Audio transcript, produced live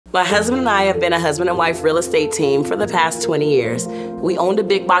My husband and I have been a husband and wife real estate team for the past 20 years. We owned a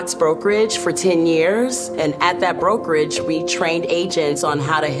big box brokerage for 10 years, and at that brokerage, we trained agents on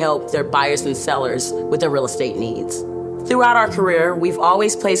how to help their buyers and sellers with their real estate needs. Throughout our career, we've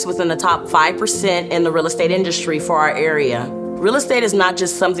always placed within the top 5% in the real estate industry for our area. Real estate is not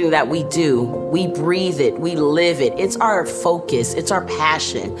just something that we do. We breathe it, we live it. It's our focus, it's our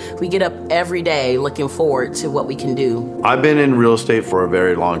passion. We get up every day looking forward to what we can do. I've been in real estate for a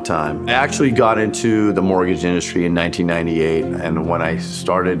very long time. I actually got into the mortgage industry in 1998, and when I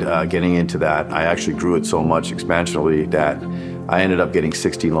started getting into that, I actually grew it so much exponentially that I ended up getting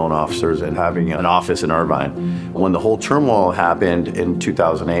 60 loan officers and having an office in Irvine. When the whole turmoil happened in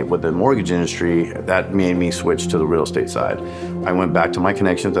 2008 with the mortgage industry, that made me switch to the real estate side. I went back to my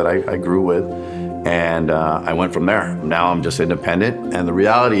connections that I grew with, and I went from there. Now I'm just independent, and the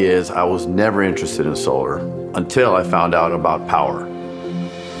reality is I was never interested in solar until I found out about Powur.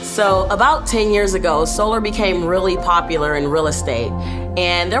 So about 10 years ago, solar became really popular in real estate.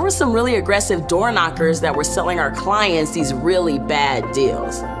 And there were some really aggressive door knockers that were selling our clients these really bad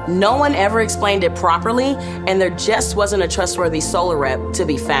deals. No one ever explained it properly, and there just wasn't a trustworthy solar rep to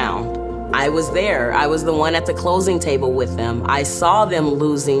be found. I was there. I was the one at the closing table with them. I saw them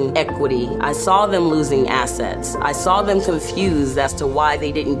losing equity. I saw them losing assets. I saw them confused as to why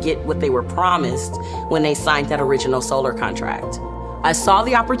they didn't get what they were promised when they signed that original solar contract. I saw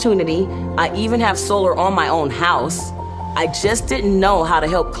the opportunity. I even have solar on my own house. I just didn't know how to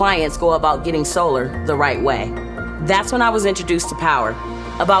help clients go about getting solar the right way. That's when I was introduced to Powur.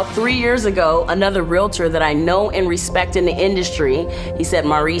 About 3 years ago, another realtor that I know and respect in the industry, he said,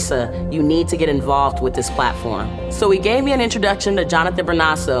 Marisa, you need to get involved with this platform. So he gave me an introduction to Jonathan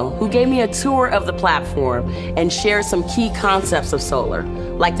Brunasso, who gave me a tour of the platform and shared some key concepts of solar,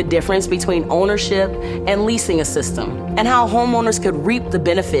 like the difference between ownership and leasing a system, and how homeowners could reap the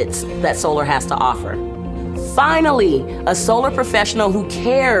benefits that solar has to offer. Finally, a solar professional who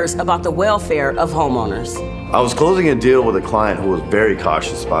cares about the welfare of homeowners. I was closing a deal with a client who was very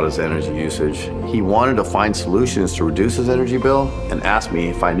cautious about his energy usage. He wanted to find solutions to reduce his energy bill and asked me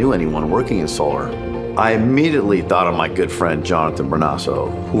if I knew anyone working in solar. I immediately thought of my good friend Jonathan Brunasso,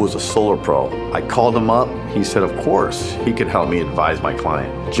 who was a solar pro. I called him up. He said, of course, he could help me advise my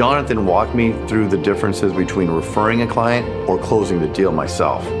client. Jonathan walked me through the differences between referring a client or closing the deal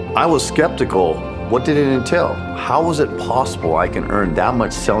myself. I was skeptical. What did it entail? How was it possible I can earn that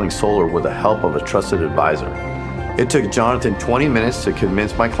much selling solar with the help of a trusted advisor? It took Jonathan 20 minutes to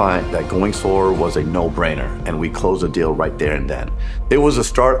convince my client that going solar was a no-brainer, and we closed the deal right there and then. It was the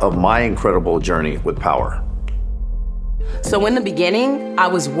start of my incredible journey with Powur. So in the beginning, I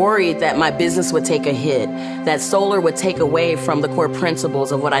was worried that my business would take a hit, that solar would take away from the core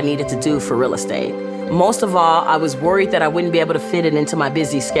principles of what I needed to do for real estate. Most of all, I was worried that I wouldn't be able to fit it into my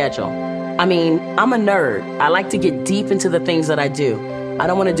busy schedule. I mean, I'm a nerd. I like to get deep into the things that I do. I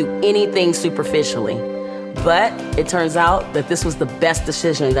don't want to do anything superficially. But it turns out that this was the best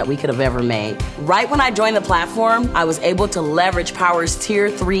decision that we could have ever made. Right when I joined the platform, I was able to leverage Powur's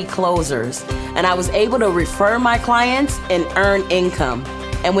Tier 3 closers, and I was able to refer my clients and earn income.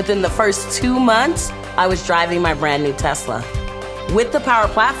 And within the first 2 months, I was driving my brand new Tesla. With the Powur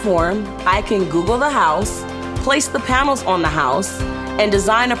platform, I can Google the house, place the panels on the house, and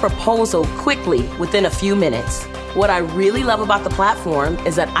design a proposal quickly within a few minutes. What I really love about the platform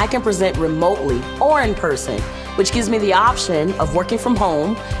is that I can present remotely or in person, which gives me the option of working from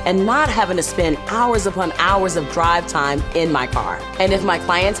home and not having to spend hours upon hours of drive time in my car. And if my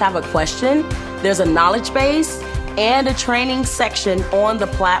clients have a question, there's a knowledge base and a training section on the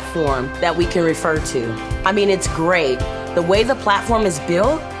platform that we can refer to. I mean, it's great. The way the platform is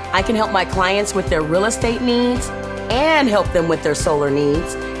built, I can help my clients with their real estate needs and help them with their solar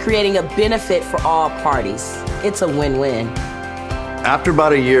needs, creating a benefit for all parties. It's a win-win. After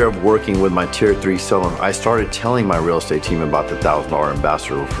about a year of working with my Tier 3 seller, I started telling my real estate team about the $1,000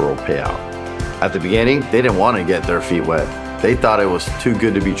 ambassador referral payout. At the beginning, they didn't want to get their feet wet. They thought it was too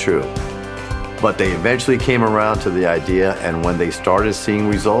good to be true. But they eventually came around to the idea, and when they started seeing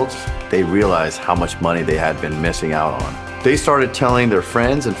results, they realized how much money they had been missing out on. They started telling their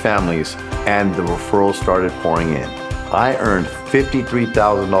friends and families, and the referrals started pouring in. I earned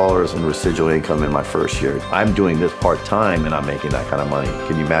 $53,000 in residual income in my first year. I'm doing this part-time and I'm making that kind of money.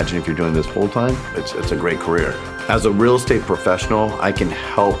 Can you imagine if you're doing this full-time? It's a great career. As a real estate professional, I can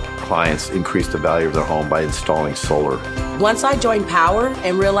help clients increase the value of their home by installing solar. Once I joined Powur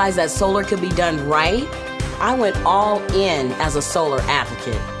and realized that solar could be done right, I went all in as a solar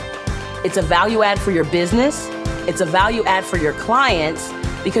advocate. It's a value add for your business. It's a value add for your clients,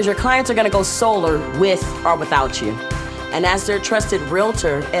 because your clients are going to go solar with or without you. And as their trusted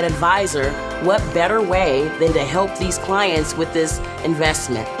realtor and advisor, what better way than to help these clients with this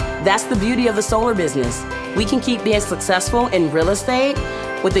investment? That's the beauty of the solar business. We can keep being successful in real estate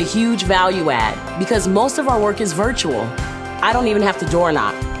with a huge value add because most of our work is virtual. I don't even have to door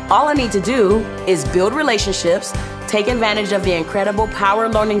knock. All I need to do is build relationships, take advantage of the incredible power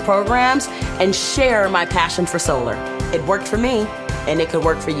learning programs, and share my passion for solar. It worked for me, and it could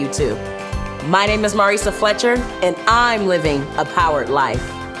work for you too. My name is Marisa Fletcher, and I'm living a powered life.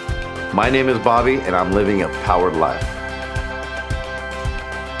 My name is Bobby, and I'm living a powered life.